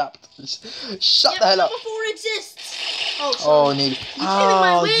clapped. Shut the hell up. Number 4 exists. Oh, sorry. Oh, nearly.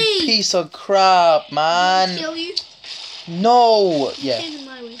 Oh, you piece of crap, man. Did he kill you? No. Yeah. He came in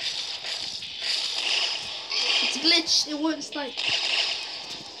my way. It's glitched. It won't snipe.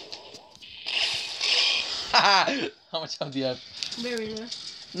 How much health do you have? Very low.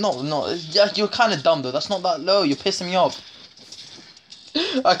 No. You're kind of dumb though. That's not that low. You're pissing me off.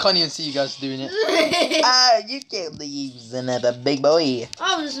 I can't even see you guys doing it. You can't believe another big boy.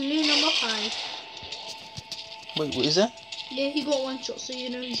 Oh, there's a new number 5. Wait, what is it? Yeah, he got 1 shot, so you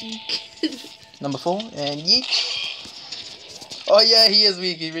know he's weak. Number 4, and yeet. Oh yeah, he is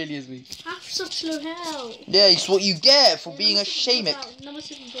weak. He really is weak. Have such low health. Yeah, it's what you get for being a shamic. Number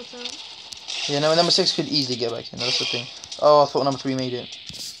 6 got out. Yeah, no, number 6 could easily get back in. That's the thing. Oh, I thought number 3 made it.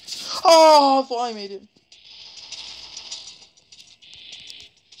 Oh, I thought I made it.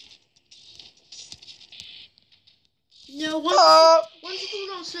 No, once you fall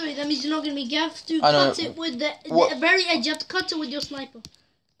down slowly, that means you're not gonna be. You have to cut it with the very edge. You have to cut it with your sniper.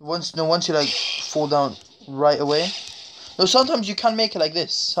 Once you like fall down right away. No, sometimes you can make it like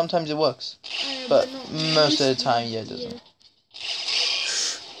this. Sometimes it works, but most of the time, yeah, it doesn't. Yeah.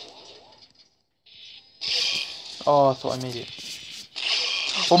 Oh, I thought I made it.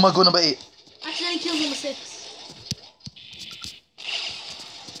 Oh my God, number 8. Accidentally killed number 6.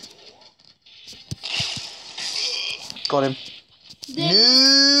 Got him.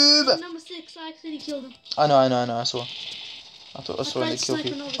 Noob! Number 6, I accidentally killed him. I know, I saw. I saw they killed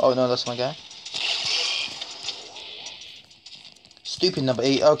you. Oh no, that's my guy. Stupid number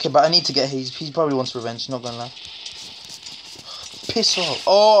 8. Okay, but I need to get his. He probably wants revenge, not gonna lie. Piss off.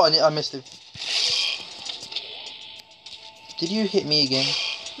 Oh, I missed him. Did you hit me again?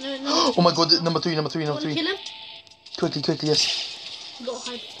 No. Oh my God, number 3. Kill him? Quickly, yes. Got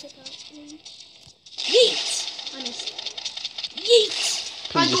hyper clip out. Yeet! I missed. Yeet!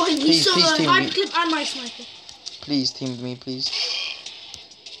 Please, I got him. He's so low. Hyper clip and my sniper. Please team with me, please.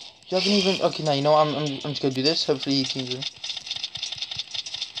 You haven't even. Okay, now you know what? I'm just gonna do this. Hopefully he teams with me.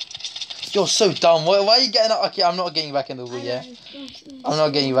 You're so dumb. Why are you getting up? Okay, I'm not getting you back in the wall. Yeah. I'm not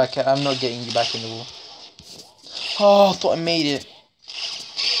getting you back. I'm not getting you back in the wall. Oh, I thought I made it.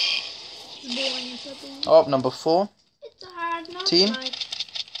 Oh, number 4. It's a hard team.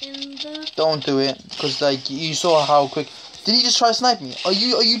 The... Don't do it, because like you saw how quick. Did he just try to snipe me? Are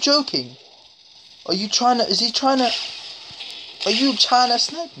you joking? Are you trying to? Is he trying to? Are you trying to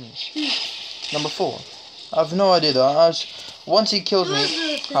snipe me? Number 4. I have no idea though. Once he kills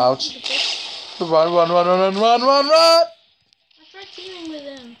me, ouch. Run, run, run, run, run, run, run, run! I tried teaming with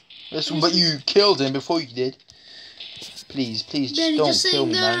him. Listen, but you killed him before you did. Please, please, Then just don't kill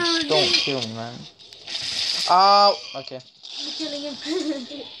me, man. Just don't kill me, man. Ow! Okay. I'm killing him.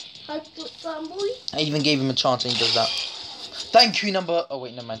 Hype fanboy. I even gave him a chance and he does that. Thank you, number... Oh,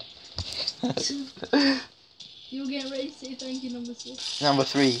 wait, never mind. You were getting ready to say thank you, number 6. Number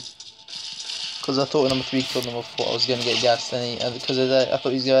 3. Because I thought number 3 killed number 4. I was going to get gassed. And because of that, I thought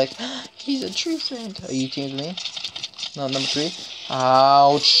he was going to be like, he's a true friend. Are you teaming with me? No, number 3.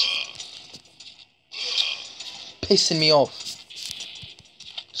 Ouch. Pissing me off.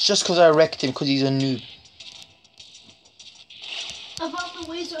 It's just because I wrecked him because he's a noob. I found the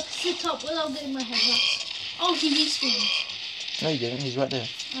ways to sit up without getting my head wet. Oh, he respawned. No, he didn't. He's right there.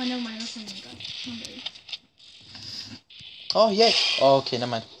 Oh, never mind. That's not good. Number 8. Oh, yeah. Oh, okay, never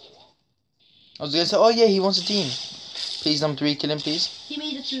mind. I was going to say, oh, yeah, he wants a team. Please, number 3, kill him, please. He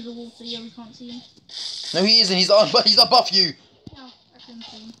made it through the wall, so yeah, we can't see him. No, he isn't. He's above you. No, I couldn't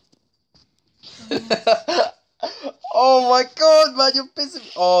see him. Oh my god, man, you're pissing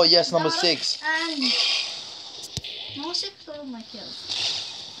me. Oh, yes, number 6. And number 6 got all my kills.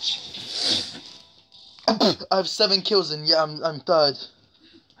 I have 7 kills and yeah, I'm third.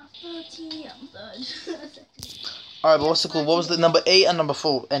 I'm 13, yeah, I'm third. Alright, but what's it called? What was the number 8 and number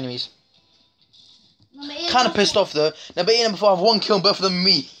 4 enemies? Kind of pissed off though. Number 8 and number 4 have 1 kill, both of them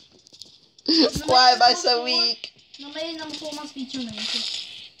me. Why am I so weak? Number 8 and number 4 must be 2 minutes.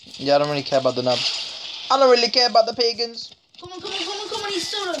 Yeah, I don't really care about the nubs. I don't really care about the pagans. Come on, come on, come on, come on, he's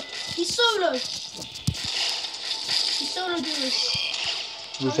solo. He's solo. He's solo, do this.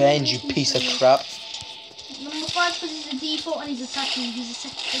 Revenge, you piece of crap. Number 5 because he's a default and he's attacking. He's a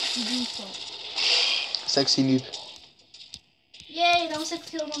sexy default. Sexy noob. Yay, number 6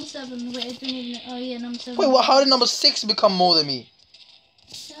 killed number 7. Wait, I didn't even... Oh yeah, number 7. Wait, what? How did number 6 become more than me?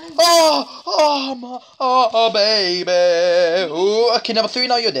 Baby. Ooh, okay, number 3,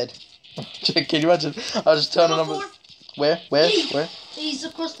 now you're dead. Can you imagine? I'll just turn on number... Where? He's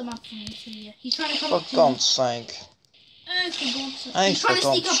across the map from me, so yeah. He's trying to come up For to God's sake. He's trying to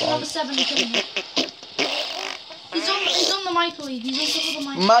sneak up on number 7 and kill him. He's on the microwave. He's on top of the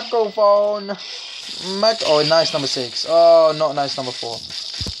microwave. Microphone. Oh, nice number 6. Oh, not nice number 4.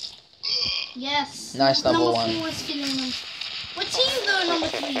 Yes. Nice number 1. Number 4 is killing him. What team though, number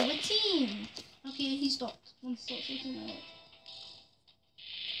 3? What team? Okay, he stopped.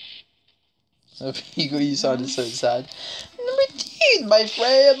 You sounded so sad. Number 2, my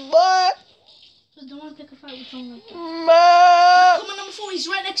friend. What? So don't want to pick a fight with someone like that. Ma. Come on, number 4. He's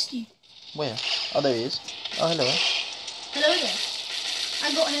right next to you. Where? Oh, there he is. Oh, hello. Hello there.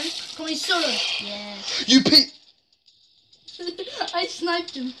 I got him. Come on, he's solo. Yeah. You Pete. I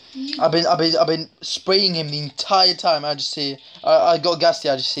sniped him. I've been spraying him the entire time. I just see. I got gassed.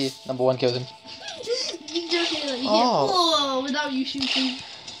 I just see number 1 killed him. You just like, Oh. Without you shooting.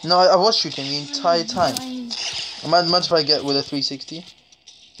 No, I was shooting the entire time. Imagine if I get with a 360.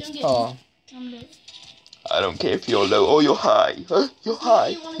 Don't get Oh. I'm low. I don't care if you're low or you're high. Huh? You're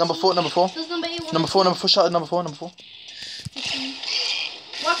high. Number 4. Does number 8 Number 4. Shot number 4.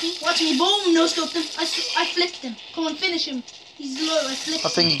 Watch me. Boom. No scoped him. I flicked him. Come on, finish him. He's low. I flicked him. I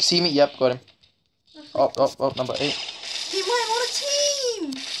think you can see me. Yep, got him. Oh, number 8. He might want a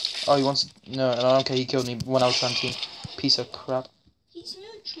team. Oh, he wants... No, I don't care. He killed me when I was trying to. Piece of crap. He's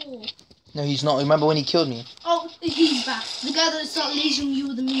neutral. No, he's not. Remember when he killed me? Oh, he's back. The guy that started lasering you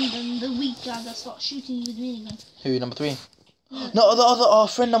with the minigun. The weak guy that started shooting you with the minigun. Who, number 3? Yeah. No, the other... Our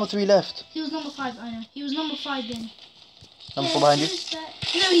friend number 3 left. He was number 5, I know. He was number 5 then. Number 4 behind you?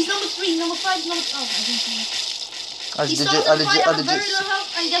 No, he's number 3. Number 5 is number... Oh, I didn't see him. I He legit... started the fight at very low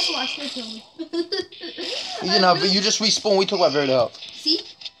health, and guess what? I still killed him. You didn't have... You just respawned. We talk about very low health. See?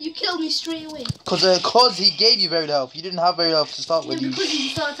 You killed me straight away. Cause he gave you very low health. You didn't have very low health to start with. Yeah, because he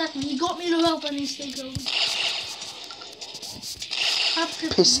started attacking. He got me low health and he still killed me.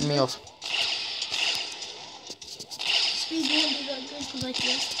 Pissing me off. Speed won't be that good because I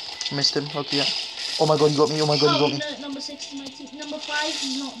killed. Missed him. Okay, yeah. Oh my god, you got me. Oh my god, you got me. No, number 6 is my team. Number 5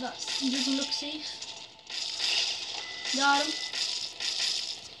 is not that. He doesn't look safe. Got him.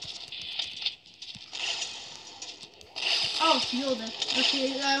 Oh, you're there.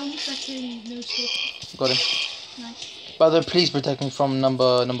 Okay, I almost actually no scope. Got him. Nice. By the way, please protect me from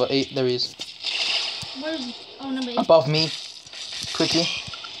number 8. There he is. Where is he? Oh, number 8. Above me. Quickly.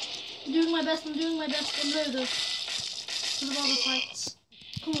 I'm doing my best. I'm low though. For the other fights.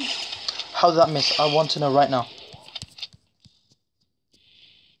 Come on. How did that miss? I want to know right now.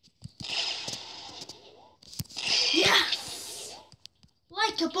 Yes!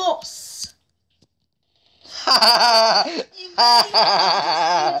 Like a boss. Like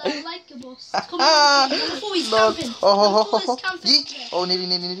a boss. Come on, number 4, he's Lord. camping. Oh, Number 4 is camping. yeet. Oh,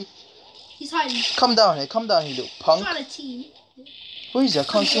 nearly. He's hiding. Come down here, you little punk. Trying to team. Where is he? I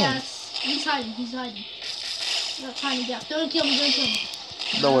can't see him. Yes, he's hiding. That tiny gap. Don't kill me.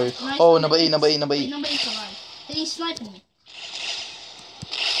 Don't worry. Nice. Oh, number 8. Wait, number 8's alive. And he's sniping me.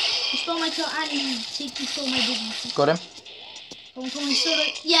 He stole my kill and he stole my dignity. Got him. Come on, he stole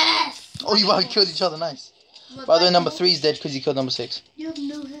it. Yes! Oh, you killed each other. Nice. But By the way, number 3 is dead because he killed number 6. You have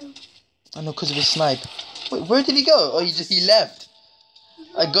no health. I know, because of his snipe. Wait, where did he go? Oh, he left.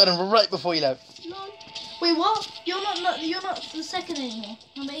 I got him right before he left. No. Wait, what? You're not the second anymore.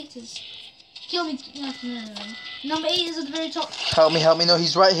 Number 8 is. Kill me. No. Number 8 is at the very top. Help me. No,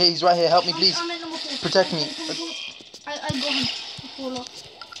 he's right here. Help me, please. I'm at number 4. Protect me. I got him. Before lock.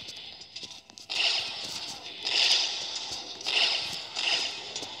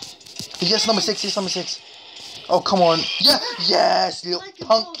 Yes, number 6. Oh, come on. Yeah. Yes, little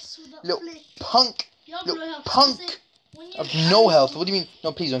punk. Little punk. I have no health. What do you mean?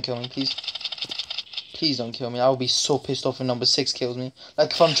 No, please don't kill me, please. Please don't kill me. I will be so pissed off when number 6 kills me.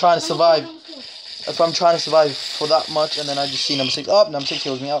 Like, if I'm trying to survive. If I'm trying to survive for that much and then I just see number 6. Oh, number 6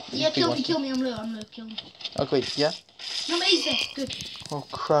 kills me. Oh, yeah, kill me. I'm low. Kill me. Okay, wait, yeah? Number 8's there. Good. Oh,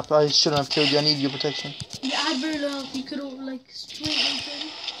 crap. I shouldn't have killed you. I need your protection. Yeah, I had very low health. You could all, like, straight like that.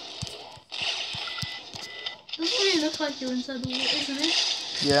 Doesn't really look like you're inside the wall, isn't it?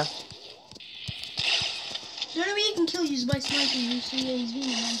 Yeah. The only way he can kill you is by sniping you, so yeah, he's being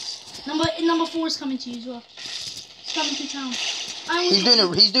nice. Number 4 is coming to you as well. He's coming to town. He's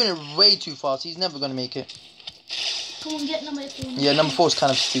doing it way too fast. He's never gonna make it. Come on, get number 4. Yeah, number 4 is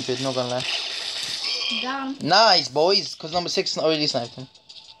kind of stupid, not gonna lie. Down. Nice, boys, because number 6 is already sniping.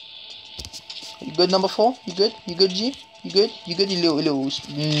 You good, number 4? You good, G? You good, you little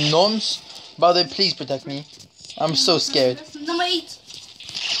nonce? By the way, please protect me. I'm so scared. Number 8.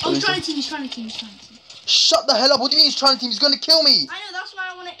 Oh, he's trying to team. Shut the hell up. What do you mean he's trying to team? He's going to kill me. I know, that's why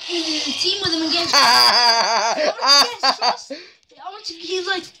I want to team with him and get trust. I want to, he's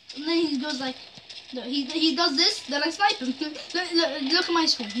like, and then he goes like, no, he does this, then I snipe him. Look at my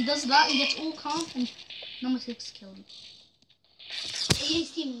screen. He does that, he gets all calm, and number 6 killed him.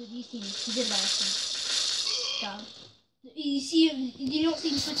 He's teaming. He did that accident. Down. You see him, did you not see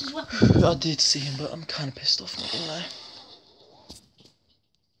him switch his weapon? I did see him, but I'm kind of pissed off, not gonna lie.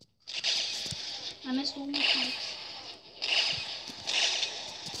 I missed all my fights.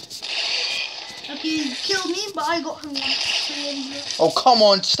 Okay, he killed me, but I got him once. So yeah, oh, come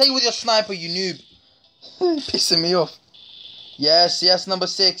on. Stay with your sniper, you noob. Pissing me off. Yes, number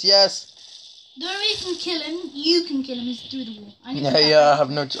 6, yes. The only way you can kill him is through the wall. I have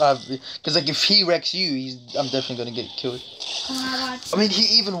no... Because, like, if he wrecks you, I'm definitely going to get killed. Come on, I mean, he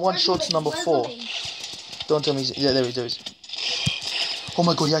even one-shots number 4. Don't tell me he's... Yeah, there he is. Oh,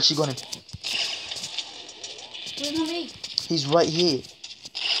 my God, he actually got him. Where's number 8? He's right here.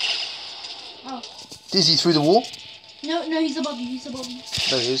 Oh. Is he through the wall? No, he's above you.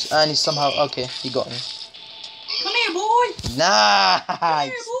 There he is. And he's somehow... Okay, he got him. Come here, boy! Nice! Come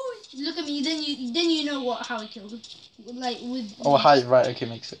here, boy! Look at me, then you know how I killed him. Like, with... Oh, right, okay,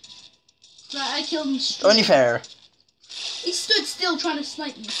 makes it. Like, I killed him straight. Only fair. He stood still trying to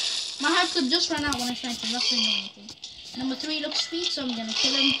snipe me. My heart clip just ran out when I sniped him, that's the annoying thing. Number 3 looks weak, so I'm gonna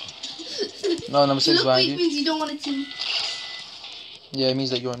kill him. No, number 6 behind you. Means you don't want to team. Yeah, it means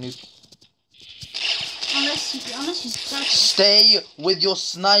that you're a noob. Unless you snipe. Stay with your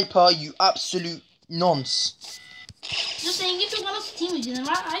sniper, you absolute nonce. Just saying, if you want us to team with you, then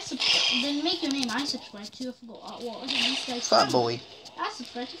then make your name. I subscribe to. I forgot what was it? Fat Boy. I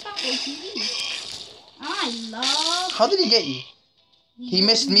subscribe to Fat Boy TV. I love. How did he get you? He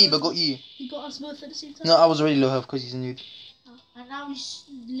missed me, but got you. He got us both at the same time. No, I was already low health because he's a noob. And now he's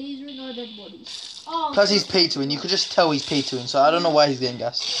lasering our dead bodies. Oh. Plus, he's pay to win. You could just tell he's pay to win. So I don't know why he's getting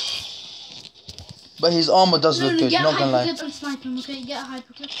gassed. But his armor does look good. Not gonna lie. Get and snipe him. Okay, get a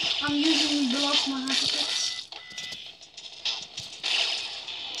hyperclip. I'm using the last of my hyperclips.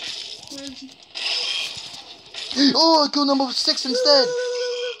 Where is he? Oh, I killed number 6 instead.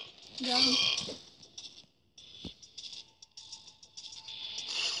 Yeah.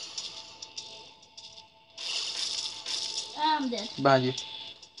 I'm dead. Behind you.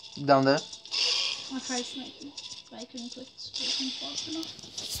 Down there. I tried sniping, but I couldn't click fast enough.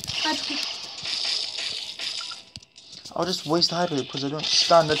 Hyperclip. I'll just waste the hyper because I don't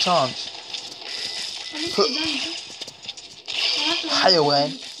stand a chance.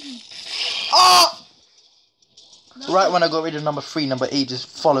 Highway. Ah! Right when I got rid of number 3, number 8 just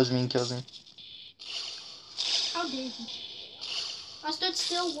follows me and kills me. How dare he? I stood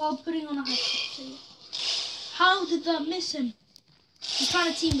still while putting on a hyperclip. How did that miss him? He's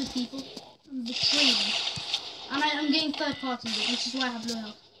trying to team with people. I'm betraying. And I'm getting third party, which is why I have low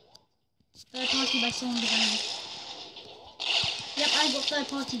health. Third party by someone behind me. Yep, I got third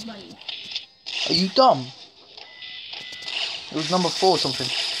party by you. Are you dumb? It was number 4 or something.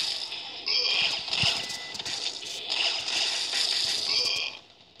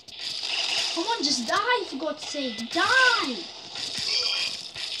 Come on, just die, for God's sake. Die!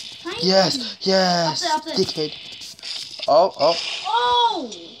 Thank Yes, you. yes. Up there. Dickhead. Oh.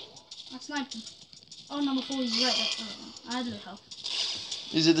 Oh! I sniped him. Oh, number 4 is right there. I had low health.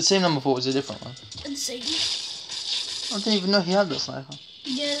 Is it the same number 4 or is it a different one? Insane. I didn't even know he had that sniper.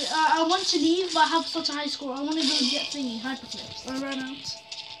 Yeah, I want to leave, but I have such a high score. I want to go and get thingy, hyperclips. I ran out.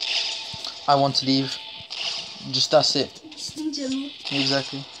 I want to leave. Just that's it. Just in general.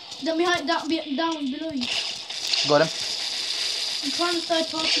 Exactly. Down behind, down below you. Got him. I'm trying to third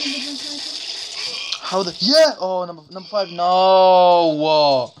party with the sniper. How the... Yeah! Oh, number 5. No!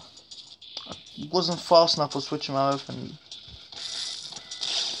 What? It wasn't fast enough for switching my weapon.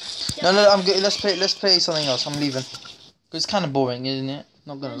 Yep. No, I'm good. Let's play something else. I'm leaving. It's kind of boring, isn't it?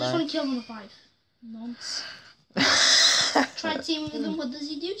 Not gonna lie. I just want to kill number 5. Nonce. Try teaming with him. What does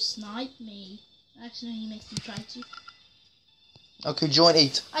he do? Snipe me. Actually, he makes me try to. Okay, join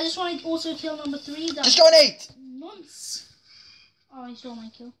 8. I just want to also kill number 3. Just join 8! Nonce. Oh, he saw my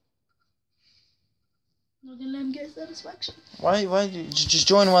kill. Not gonna let him get satisfaction. Why just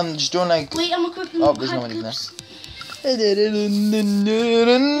join one, just join like... Wait, I'm equipping Oh, there's no one in there. Come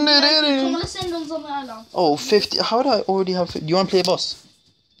on, let's end on something I love. Oh, 50, how do I already have 50? Do you want to play a boss?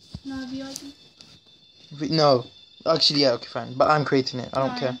 No, VIP. No. Actually, yeah, okay, fine. But I'm creating it, I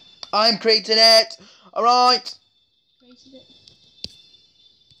don't No. care. I'm creating it! Alright! Created it.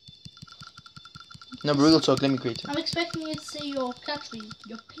 No, but real talk, let me create it. I'm expecting you to say your catchphrase.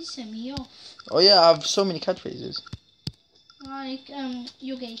 You're pissing me off. Oh yeah, I have so many catchphrases. Like,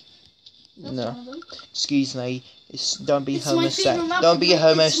 you're gay. That's No. one of them. Excuse me, don't be It's my favourite homosexual. map. Don't be a It's my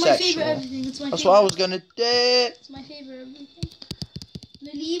homosexual. favourite everything. It's my That's favourite. what I was gonna do. It's my favourite everything.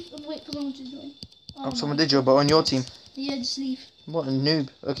 No, leave and wait for someone to join. Oh, Someone my. did join, but on your team. Yeah, just leave. What a noob.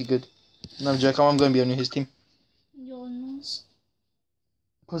 Okay, good. No, I'm joking, I'm gonna be on his team. You're nonce.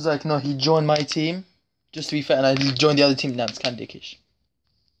 Cause like, no, he joined my team. Just to be fair, and I joined the other team. Now it's kind of dickish.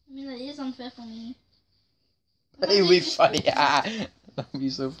 I mean, that is unfair for me. It would be funny. That would be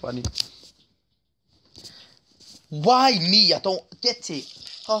so funny. Why me? I don't get it.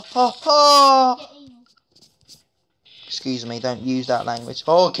 Ha ha ha. Get anal. Excuse me, don't use that language.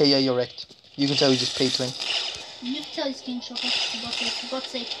 Oh, okay, yeah, you're right. You can tell we just paid to win. You can tell he's king shopper. For God's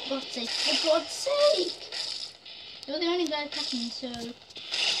sake, for God's sake, for God's sake! You're the only guy attacking me, so...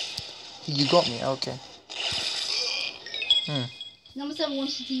 You got me, okay. Number 7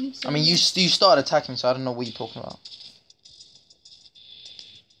 wants to team, so... I mean, you started attacking, so I don't know what you're talking about.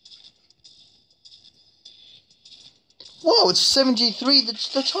 Whoa, it's 73, the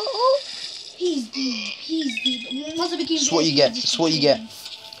total? He's deep. Once I became It's what you get, it's what you get.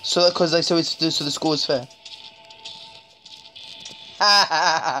 So, because like, so the score is fair.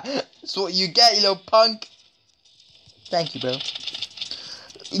 That's what you get, you little punk. Thank you, bro.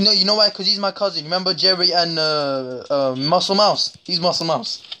 You know why? Because he's my cousin. Remember Jerry and Muscle Mouse? He's Muscle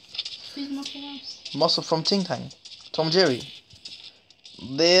Mouse. Who's Muscle Mouse? Muscle from Ting Tang. Tom Jerry.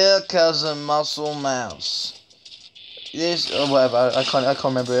 Their cousin Muscle Mouse. This or whatever. I can't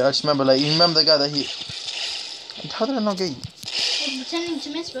remember it. I just remember, like, you remember the guy that he. How did I not get you? I was pretending to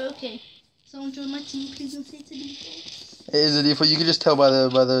miss, but okay. Someone join my team, please don't say to me. It is a default. You can just tell by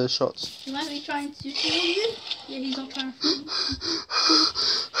the shots. He might be trying to kill you. Yeah, he's not trying to.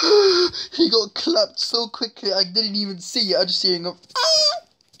 He got clapped so quickly. I didn't even see it. I just see him go. Ah!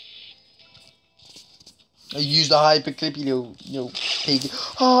 I used a hyper clip, you little pig.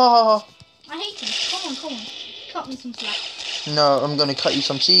 Ah! I hate him. Come on. Cut me some slack. No, I'm gonna cut you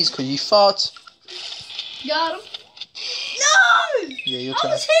some cheese because you fart. Got him. No! Yeah, you're I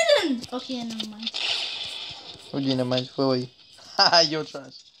trash. was hidden. Okay, never mind. What do you know, man? Where were you? Haha, you're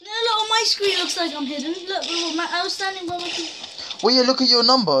trash. No, look, on my screen looks like I'm hidden. Look, I was standing by my team. Well, yeah, look at your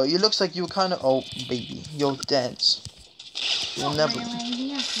number. It looks like you were kind of. Oh, baby, you're dense. You'll never.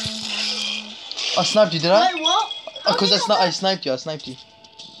 I sniped you, did I? Wait, what? Oh, because I sniped you. I sniped you.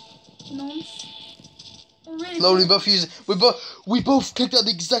 Nonce. Really? Slowly, we both clicked at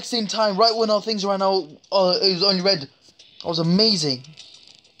the exact same time, right when our things ran out. It was only red. That was amazing.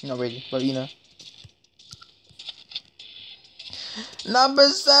 Not really, but you know. Number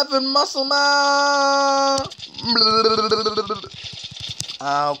 7, Muscle Man.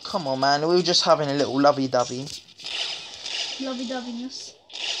 Oh, come on, man. We were just having a little lovey-dovey. Lovey-doveyness.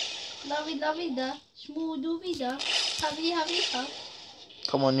 Lovey-dovey-da. Shmoo-dooby-da. Happy-happy-ha.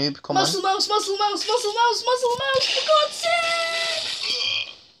 Come on, noob. Come on. Muscle mouse, muscle mouse, muscle mouse, muscle mouse. For God's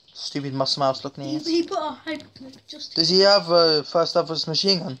sake! Stupid muscle mouse looking at He put a hyperclip just. Does he have a first office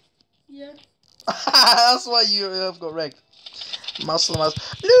machine gun? Yeah. That's why you have got wrecked. Muscle mouse.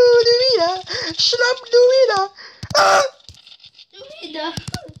 Ludwida! Schlump Ludwida! Ah! Ludwida!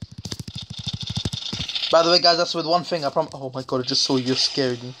 By the way, guys, that's with one thing. I promise. Oh my god, I just saw you.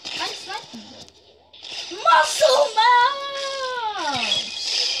 Scared me. I sniped him. Muscle mouse!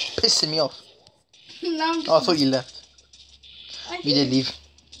 Pissing me off. Now Oh, I thought you left. You did leave.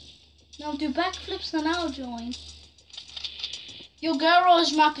 Now do backflips and I'll join. Your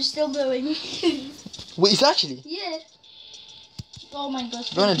garage map is still going. Wait, is it actually? Yeah. Oh my god.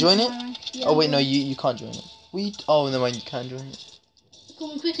 You wanna join it? Yeah, Oh wait, no, you can't join it. Oh, never mind, you can join it.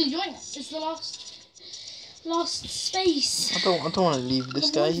 Come and quickly join us. It's the last space. I don't want to leave this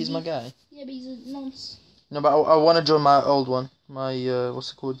guy. He's my guy. Yeah, but he's a nonce. No, but I want to join my old one. My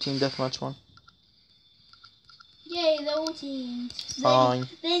what's it called? Team deathmatch one. Yay, they're all teams. Fine.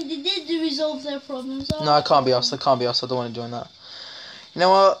 They did resolve their problems. Oh. No, it can't be us. It can't be us. I don't want to join that. You know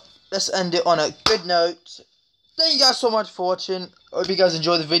what? Let's end it on a good note. Thank you guys so much for watching. I hope you guys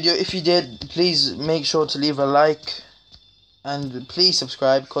enjoyed the video. If you did, please make sure to leave a like. And please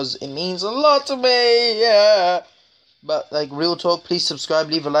subscribe because it means a lot to me. Yeah. But like real talk, please subscribe,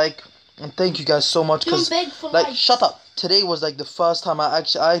 leave a like. And thank you guys so much. Don't beg for like, likes. shut up. Today was like the first time I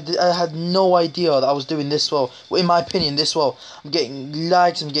had no idea that I was doing this well. In my opinion, this well. I'm getting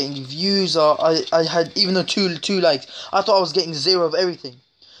likes, I'm getting views. I had even though two likes, I thought I was getting 0 of everything.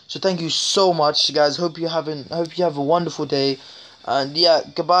 So thank you so much, guys. Hope you have a wonderful day. And yeah,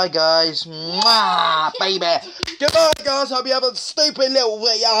 goodbye, guys. Mwah, baby. Goodbye, guys. Hope you have a stupid little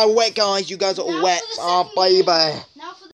wet guys. You guys are wet. Oh, baby.